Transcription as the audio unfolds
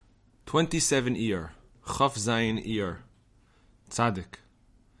27 Iyar, Chaf Zayin Iyar, Tzaddik,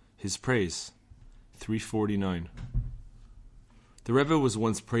 his praise, 349. The Rebbe was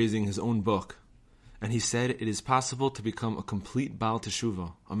once praising his own book, and he said it is possible to become a complete Baal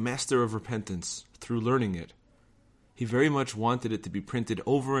Teshuvah, a master of repentance, through learning it. He very much wanted it to be printed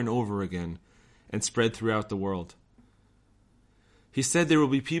over and over again and spread throughout the world. He said there will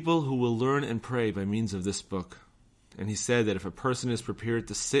be people who will learn and pray by means of this book. And he said that if a person is prepared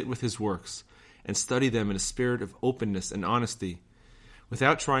to sit with his works and study them in a spirit of openness and honesty,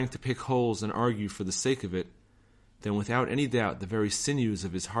 without trying to pick holes and argue for the sake of it, then without any doubt the very sinews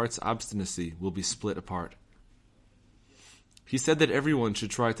of his heart's obstinacy will be split apart. He said that everyone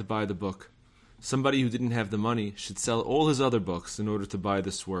should try to buy the book. Somebody who didn't have the money should sell all his other books in order to buy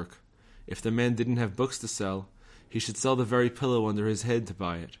this work. If the man didn't have books to sell, he should sell the very pillow under his head to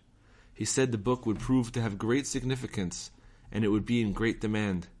buy it. He said the book would prove to have great significance, and it would be in great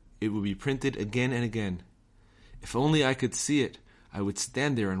demand. It would be printed again and again. If only I could see it, I would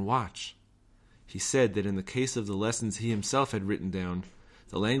stand there and watch. He said that in the case of the lessons he himself had written down,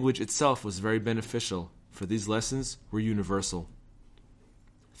 the language itself was very beneficial, for these lessons were universal.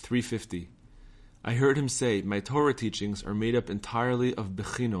 350. I heard him say, my Torah teachings are made up entirely of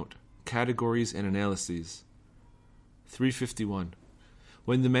bechinot, categories and analyses. 351.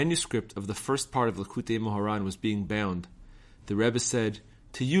 When the manuscript of the first part of Likutei Moharan was being bound, the Rebbe said,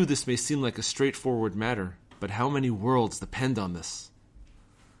 to you this may seem like a straightforward matter, but how many worlds depend on this?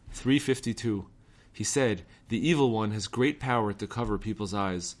 352. He said, the evil one has great power to cover people's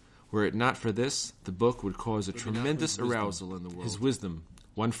eyes. Were it not for this, the book would cause a tremendous arousal in the world. His wisdom,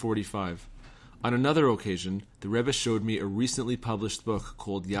 145. On another occasion, the Rebbe showed me a recently published book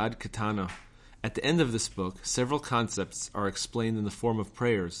called Yad Ketana. At the end of this book, several concepts are explained in the form of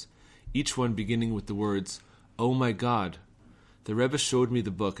prayers, each one beginning with the words, "Oh my God." The Rebbe showed me the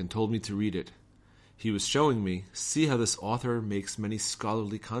book and told me to read it. He was showing me, see how this author makes many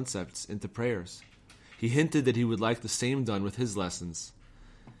scholarly concepts into prayers. He hinted that he would like the same done with his lessons.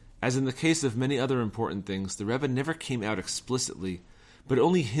 As in the case of many other important things, the Rebbe never came out explicitly, but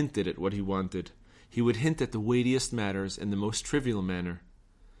only hinted at what he wanted. He would hint at the weightiest matters in the most trivial manner.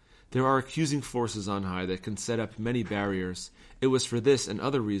 There are accusing forces on high that can set up many barriers. It was for this and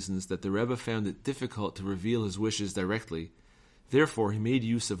other reasons that the Rebbe found it difficult to reveal his wishes directly. Therefore, he made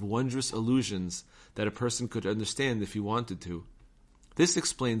use of wondrous allusions that a person could understand if he wanted to. This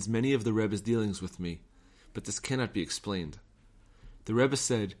explains many of the Rebbe's dealings with me, but this cannot be explained. The Rebbe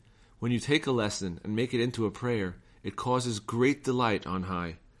said, when you take a lesson and make it into a prayer, it causes great delight on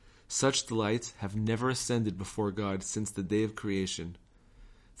high. Such delights have never ascended before God since the day of creation.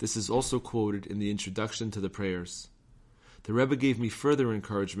 This is also quoted in the introduction to the prayers. The Rebbe gave me further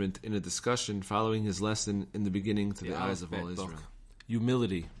encouragement in a discussion following his lesson in the beginning to the eyes of all Israel.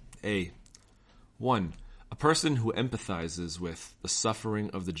 Humility. A. 1. A person who empathizes with the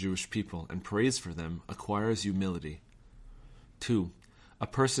suffering of the Jewish people and prays for them acquires humility. 2. A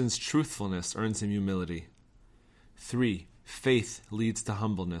person's truthfulness earns him humility. 3. Faith leads to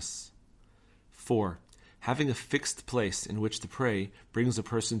humbleness. 4. Having a fixed place in which to pray brings a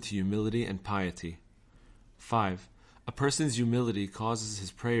person to humility and piety. 5. A person's humility causes his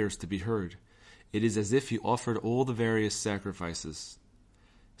prayers to be heard. It is as if he offered all the various sacrifices.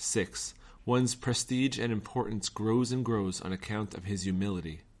 6. One's prestige and importance grows and grows on account of his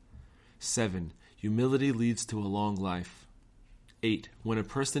humility. 7. Humility leads to a long life. 8. When a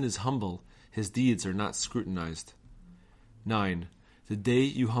person is humble, his deeds are not scrutinized. 9. The day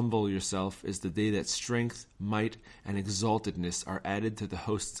you humble yourself is the day that strength, might, and exaltedness are added to the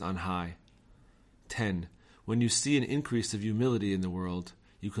hosts on high. 10. When you see an increase of humility in the world,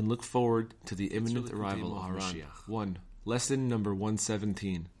 you can look forward to the imminent arrival of Mashiach. 1. Lesson number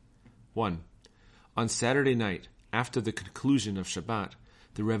 117. 1. On Saturday night, after the conclusion of Shabbat,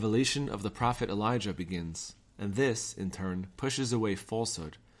 the revelation of the prophet Elijah begins, and this, in turn, pushes away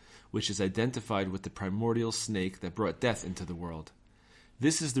falsehood, which is identified with the primordial snake that brought death into the world.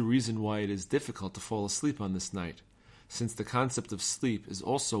 This is the reason why it is difficult to fall asleep on this night, since the concept of sleep is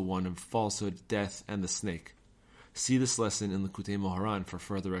also one of falsehood, death, and the snake. See this lesson in Likutei Moharan for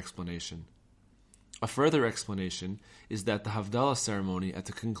further explanation. A further explanation is that the Havdalah ceremony at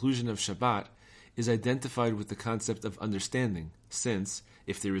the conclusion of Shabbat is identified with the concept of understanding, since,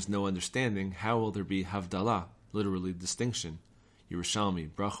 if there is no understanding, how will there be Havdalah, literally distinction?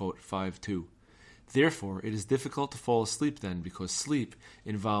 Yerushalmi, Brachot 5:2. Therefore, it is difficult to fall asleep then, because sleep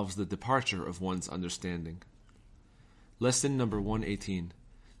involves the departure of one's understanding. Lesson number 118,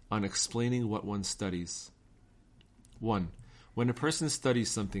 on explaining what one studies. 1. When a person studies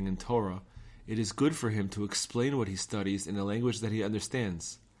something in Torah, it is good for him to explain what he studies in a language that he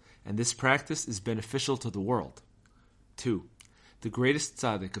understands. and this practice is beneficial to the world. 2. The greatest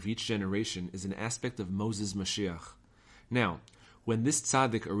tzaddik of each generation is an aspect of Moses Mashiach. Now, when this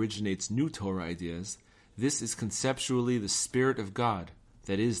tzaddik originates new Torah ideas, this is conceptually the Spirit of God,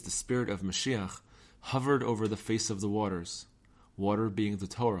 that is, the Spirit of Mashiach, hovered over the face of the waters, water being the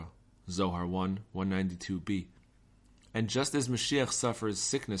Torah, Zohar 1, 192b. And just as Mashiach suffers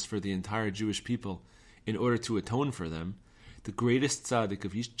sickness for the entire Jewish people in order to atone for them, the greatest tzaddik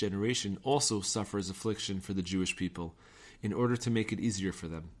of each generation also suffers affliction for the Jewish people in order to make it easier for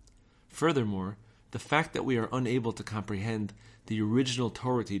them. Furthermore, the fact that we are unable to comprehend the original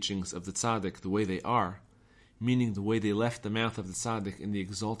Torah teachings of the tzaddik the way they are, meaning the way they left the mouth of the tzaddik in the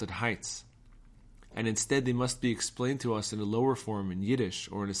exalted heights, and instead they must be explained to us in a lower form in Yiddish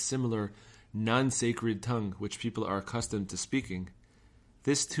or in a similar non-sacred tongue which people are accustomed to speaking,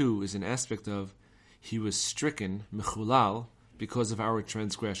 this too is an aspect of he was stricken, mechulal, because of our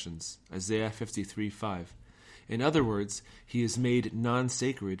transgressions, Isaiah 53:5. In other words, he is made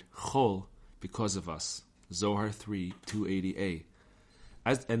non-sacred, chol, because of us, Zohar 3, 280a.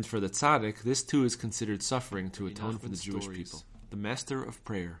 And for the tzaddik, this too is considered suffering to atone for the Jewish people. The master of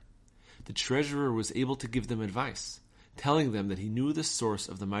prayer. The treasurer was able to give them advice, telling them that he knew the source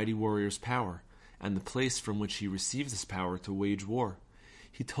of the mighty warrior's power, and the place from which he received this power to wage war.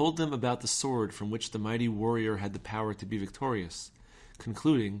 He told them about the sword from which the mighty warrior had the power to be victorious,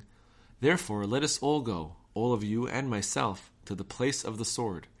 concluding, "Therefore let us all go, all of you and myself, to the place of the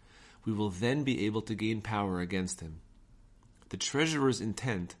sword. We will then be able to gain power against him." The treasurer's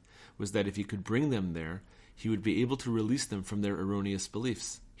intent was that if he could bring them there, he would be able to release them from their erroneous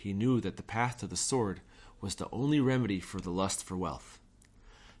beliefs. He knew that the path to the sword was the only remedy for the lust for wealth.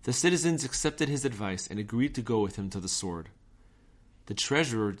 The citizens accepted his advice and agreed to go with him to the sword. The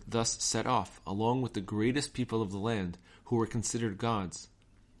treasurer thus set off, along with the greatest people of the land, who were considered gods.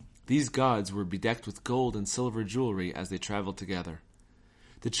 These gods were bedecked with gold and silver jewelry as they traveled together.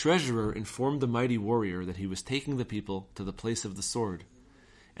 The treasurer informed the mighty warrior that he was taking the people to the place of the sword,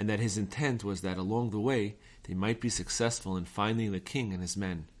 and that his intent was that along the way they might be successful in finding the king and his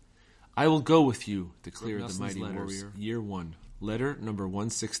men. "I will go with you," declared the mighty warrior. Year 1, letter number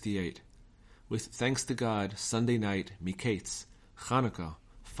 168. With thanks to God, Sunday night, Miketz, Chanukah,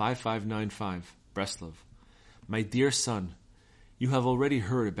 5595, Breslov. My dear son, you have already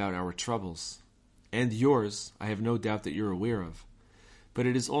heard about our troubles, and yours I have no doubt that you're aware of. But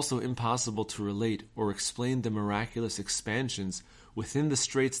it is also impossible to relate or explain the miraculous expansions within the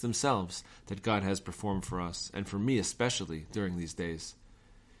straits themselves that God has performed for us, and for me especially, during these days.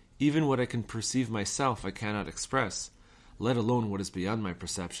 Even what I can perceive myself I cannot express, let alone what is beyond my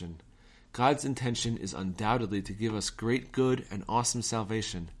perception. God's intention is undoubtedly to give us great good and awesome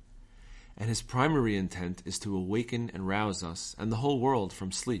salvation, and his primary intent is to awaken and rouse us and the whole world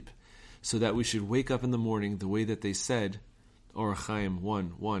from sleep, so that we should wake up in the morning the way that they said, Or Chaim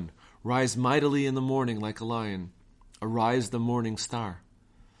 1:1, "Rise mightily in the morning like a lion, arise the morning star."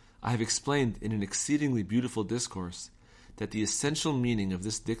 I have explained in an exceedingly beautiful discourse that the essential meaning of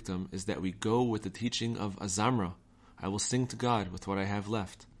this dictum is that we go with the teaching of Azamra, I will sing to God with what I have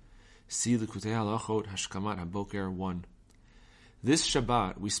left. See Likutei Halachot Hashkamat HaBoker 1. This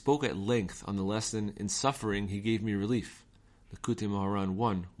Shabbat we spoke at length on the lesson In Suffering He Gave Me Relief, Likutei Moharan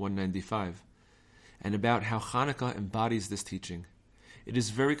 1, 195, and about how Hanukkah embodies this teaching. It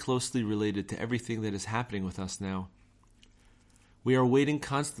is very closely related to everything that is happening with us now. We are waiting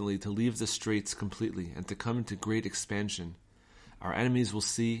constantly to leave the straits completely and to come into great expansion. Our enemies will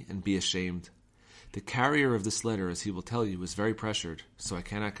see and be ashamed. The carrier of this letter, as he will tell you, is very pressured, so I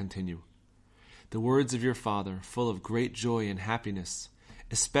cannot continue. The words of your father, full of great joy and happiness,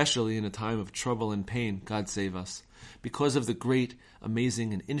 especially in a time of trouble and pain, God save us, because of the great,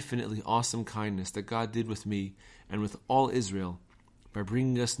 amazing, and infinitely awesome kindness that God did with me and with all Israel by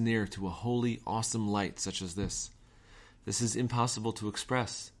bringing us near to a holy, awesome light such as this. This is impossible to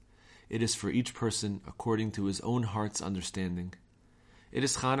express. It is for each person according to his own heart's understanding. It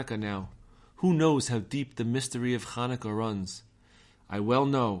is Hanukkah now. Who knows how deep the mystery of Hanukkah runs? I well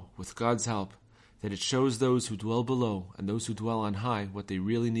know, with God's help, that it shows those who dwell below and those who dwell on high what they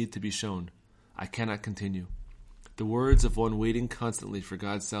really need to be shown. I cannot continue. The words of one waiting constantly for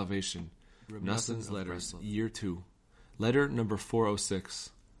God's salvation. Nassan's Letters, Year 2, letter number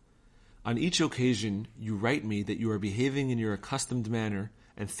 406. On each occasion you write me that you are behaving in your accustomed manner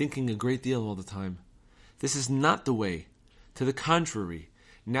and thinking a great deal all the time. This is not the way. To the contrary,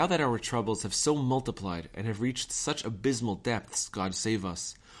 now that our troubles have so multiplied and have reached such abysmal depths, God save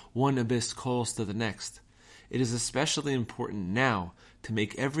us, one abyss calls to the next, it is especially important now to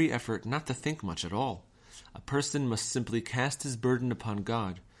make every effort not to think much at all. A person must simply cast his burden upon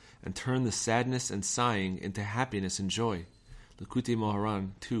God, and turn the sadness and sighing into happiness and joy. Likutei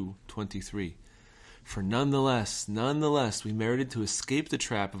Moharan 2:23. For nonetheless, we merited to escape the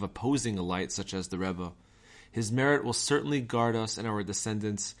trap of opposing a light such as the Rebbe. His merit will certainly guard us and our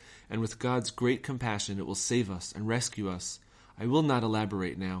descendants, and with God's great compassion it will save us and rescue us. I will not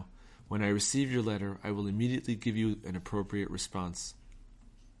elaborate now. When I receive your letter, I will immediately give you an appropriate response.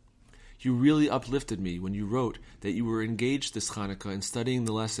 You really uplifted me when you wrote that you were engaged this Chanukah in studying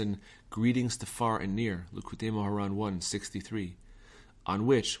the lesson Greetings to Far and Near, Likutei Moharan 1:63, on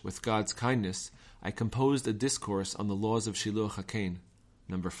which, with God's kindness, I composed a discourse on the laws of Shiluach HaKain,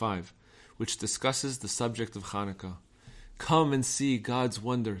 number 5, which discusses the subject of Chanukah. Come and see God's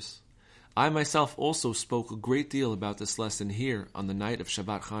wonders. I myself also spoke a great deal about this lesson here on the night of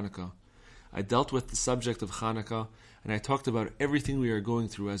Shabbat Chanukah. I dealt with the subject of Chanukah, and I talked about everything we are going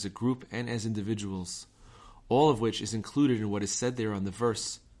through as a group and as individuals, all of which is included in what is said there on the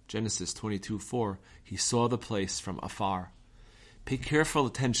verse, Genesis 22:4, he saw the place from afar. Pay careful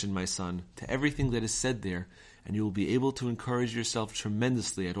attention, my son, to everything that is said there, and you will be able to encourage yourself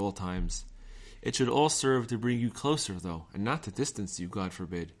tremendously at all times. It should all serve to bring you closer, though, and not to distance you, God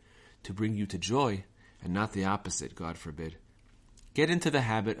forbid, to bring you to joy, and not the opposite, God forbid. Get into the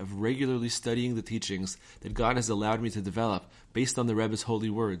habit of regularly studying the teachings that God has allowed me to develop based on the Rebbe's holy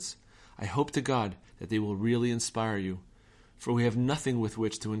words. I hope to God that they will really inspire you, for we have nothing with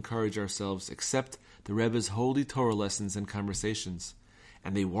which to encourage ourselves except the Rebbe's holy Torah lessons and conversations,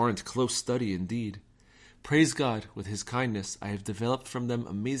 and they warrant close study indeed. Praise God, with His kindness, I have developed from them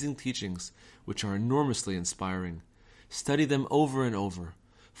amazing teachings which are enormously inspiring. Study them over and over.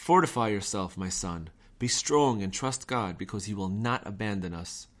 Fortify yourself, my son. Be strong and trust God, because He will not abandon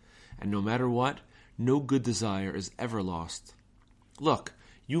us. And no matter what, no good desire is ever lost. Look,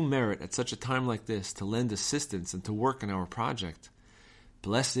 you merit at such a time like this to lend assistance and to work on our project.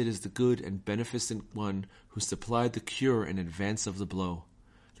 Blessed is the good and beneficent one who supplied the cure in advance of the blow.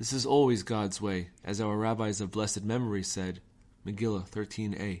 This is always God's way, as our rabbis of blessed memory said, Megillah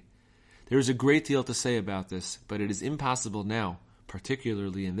 13a. There is a great deal to say about this, but it is impossible now,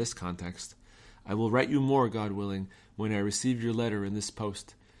 particularly in this context. I will write you more, God willing, when I receive your letter in this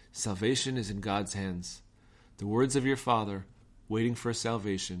post. Salvation is in God's hands. The words of your father, waiting for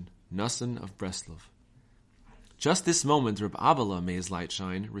salvation, Nassan of Breslov. Just this moment, Reb Abala, may his light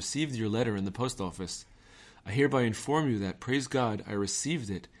shine, received your letter in the post office. I hereby inform you that, praise God, I received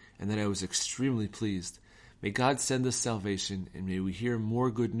it, and that I was extremely pleased. May God send us salvation, and may we hear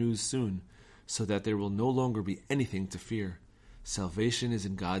more good news soon, so that there will no longer be anything to fear. Salvation is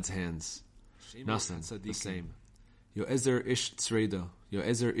in God's hands. Nassan, the same. Yoezer ish Tzreda,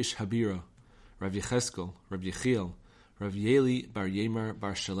 Yoezer ish Habira, Rav Yecheskel, Rav Yechiel, Rav Yeli bar Yemar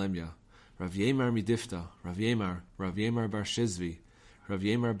bar Shalemya, Rav Yemar midifta, Rav Yemar bar Shezvi, Rav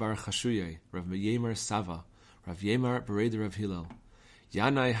Yemar bar Chashuye, Rav Yemar Sava, Rav Yemar bered Rav Hillel,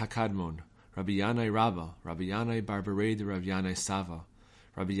 Yanai Hakadmon, Rabbi Yanai Rabba, Rabbi Yanai bar bered Rav Yanai Sava,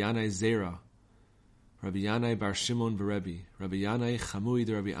 Rabbi Yanai Zera, Rabbi Yanai bar Shimon berebi, Rabbi Yanai Chamui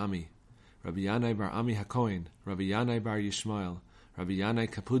de Rabbi Ami, Rabbi Yanai bar Ami HaKohen, Rabbi Yanai bar Yishmael, Rabbi Yanai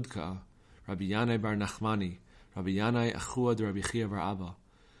Kapudka, Rabbi Yanai bar Nachmani, Rabbi Yanai Achua de Rabbi Chia bar Abba,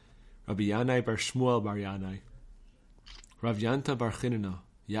 Rabbi Yanai bar Shmuel bar Yanai, Rav Yanta bar Chinana,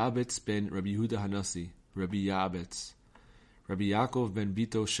 Yaabetz ben Rabbi Yehuda Hanasi, Rabbi Yaabetz, Rabbi Yaakov ben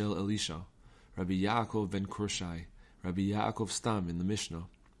Bito shel Elisha, Rabbi Yaakov ben Kurshai, Rabbi Yaakov Stam in the Mishnah,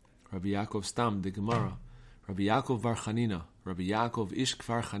 Rabbi Yaakov Stam the Gemara, Rabbi Yaakov bar Chanina, Rabbi Yaakov ish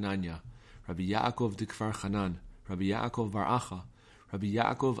Kfar Chananya, Rabbi Yaakov de Kfar Chanan, Rabbi Yaakov bar Acha, Rabbi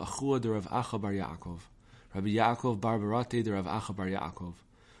Yaakov Achua de Rav Acha bar Yaakov, Rabbi Yaakov bar Barate de Rav Acha bar Yaakov,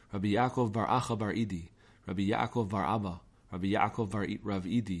 Rabbi Yaakov bar Acha bar Idi, Rabbi Yaakov bar Abba, Rabbi Yaakov bar Rav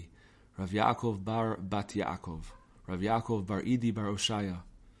Idi, Rav Yaakov bar Bat Yaakov, Rav Yaakov bar Idi bar Oshaya,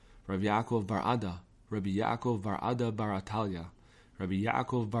 Rav Yaakov bar Ada, Rabbi Yaakov bar Ada bar Atalia, Rabbi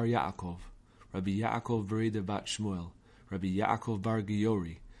Yaakov bar Yaakov, Rabbi Yaakov Bereda bat Shmuel, Rabbi Yaakov bar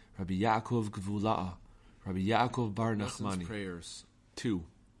Giori, Rabbi Yaakov Gvula'a, Rabbi Yaakov bar Nachmani. Prayers 2.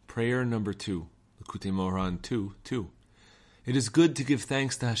 Prayer number 2. Likutei Moharan 2:2. It is good to give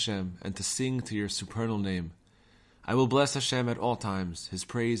thanks to Hashem and to sing to your supernal name. I will bless Hashem at all times. His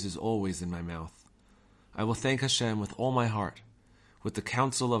praise is always in my mouth. I will thank Hashem with all my heart, with the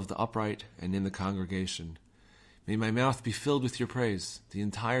counsel of the upright and in the congregation. May my mouth be filled with your praise, the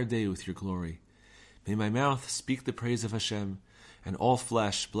entire day with your glory. May my mouth speak the praise of Hashem, and all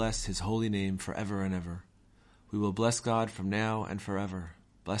flesh bless His holy name forever and ever. We will bless God from now and forever.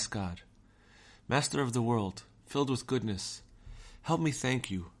 Bless God. Master of the world, filled with goodness, help me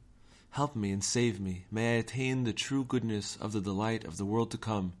thank you. Help me and save me. May I attain the true goodness of the delight of the world to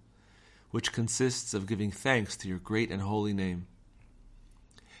come. which consists of giving thanks to your great and holy name.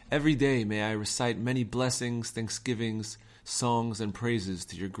 Every day may I recite many blessings, thanksgivings, songs, and praises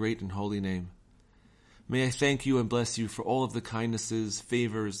to your great and holy name. May I thank you and bless you for all of the kindnesses,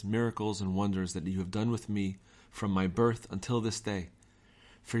 favors, miracles, and wonders that you have done with me from my birth until this day,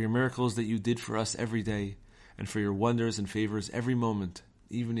 for your miracles that you did for us every day, and for your wonders and favors every moment,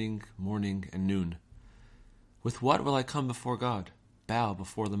 evening, morning, and noon. With what will I come before God, bow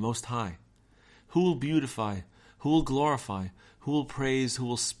before the Most High? Who will beautify? Who will glorify? Who will praise? Who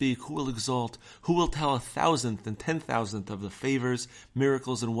will speak? Who will exalt? Who will tell 1,000th and 10,000th of the favors,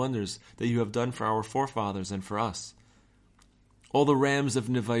 miracles, and wonders that you have done for our forefathers and for us? All the rams of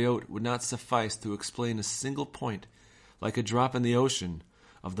Nevayot would not suffice to explain a single point, like a drop in the ocean,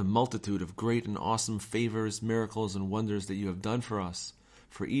 of the multitude of great and awesome favors, miracles, and wonders that you have done for us,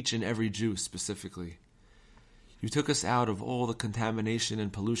 for each and every Jew specifically. You took us out of all the contamination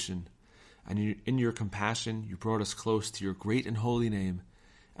and pollution, and in your compassion you brought us close to your great and holy name,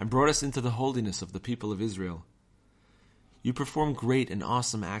 and brought us into the holiness of the people of Israel. You perform great and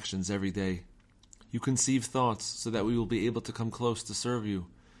awesome actions every day. You conceive thoughts so that we will be able to come close to serve you,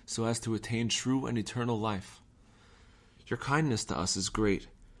 so as to attain true and eternal life. Your kindness to us is great.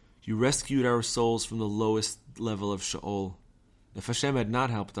 You rescued our souls from the lowest level of Sheol. If Hashem had not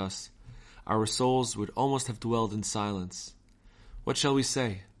helped us, our souls would almost have dwelled in silence. What shall we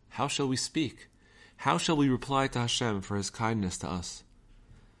say? How shall we speak? How shall we reply to Hashem for his kindness to us?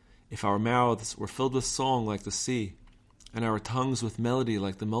 If our mouths were filled with song like the sea, and our tongues with melody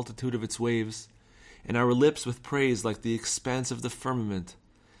like the multitude of its waves, and our lips with praise like the expanse of the firmament,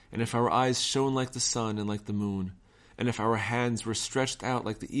 and if our eyes shone like the sun and like the moon, and if our hands were stretched out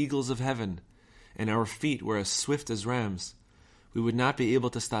like the eagles of heaven, and our feet were as swift as rams, we would not be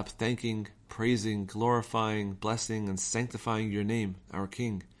able to stop thanking, praising, glorifying, blessing, and sanctifying your name, our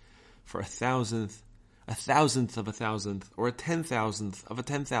King, for 1,000th, 1,000th of 1,000th, or a 10,000th of a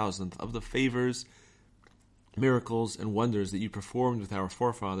 10,000th of the favors, miracles, and wonders that you performed with our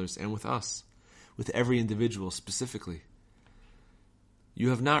forefathers and with us, with every individual specifically. You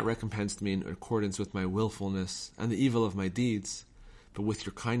have not recompensed me in accordance with my willfulness and the evil of my deeds, but with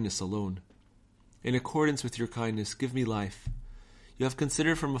your kindness alone. In accordance with your kindness, give me life. You have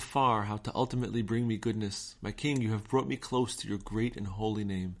considered from afar how to ultimately bring me goodness. My King, you have brought me close to your great and holy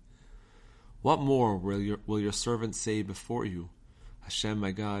name. What more will your servant say before you? Hashem,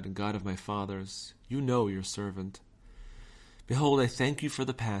 my God and God of my fathers, you know your servant. Behold, I thank you for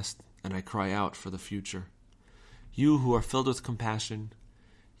the past, and I cry out for the future. You who are filled with compassion,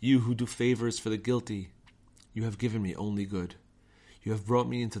 you who do favors for the guilty, you have given me only good. You have brought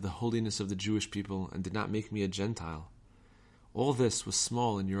me into the holiness of the Jewish people and did not make me a Gentile. All this was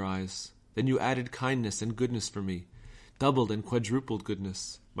small in your eyes. Then you added kindness and goodness for me, doubled and quadrupled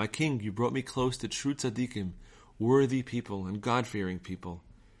goodness. My King, you brought me close to true tzaddikim, worthy people and God-fearing people.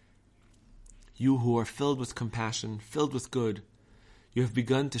 You who are filled with compassion, filled with good, you have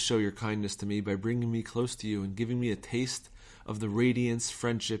begun to show your kindness to me by bringing me close to you and giving me a taste of the radiance,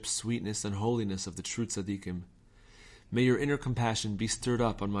 friendship, sweetness, and holiness of the true tzaddikim. May your inner compassion be stirred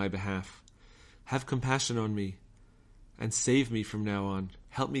up on my behalf. Have compassion on me, and save me from now on.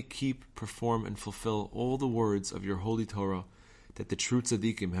 Help me keep, perform, and fulfill all the words of your holy Torah that the true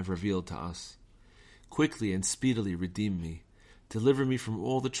tzaddikim have revealed to us. Quickly and speedily redeem me. Deliver me from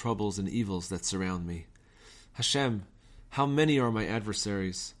all the troubles and evils that surround me. Hashem, how many are my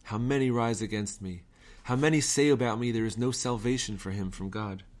adversaries? How many rise against me? How many say about me there is no salvation for him from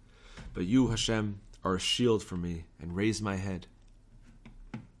God? But you, Hashem, are a shield for me and raise my head.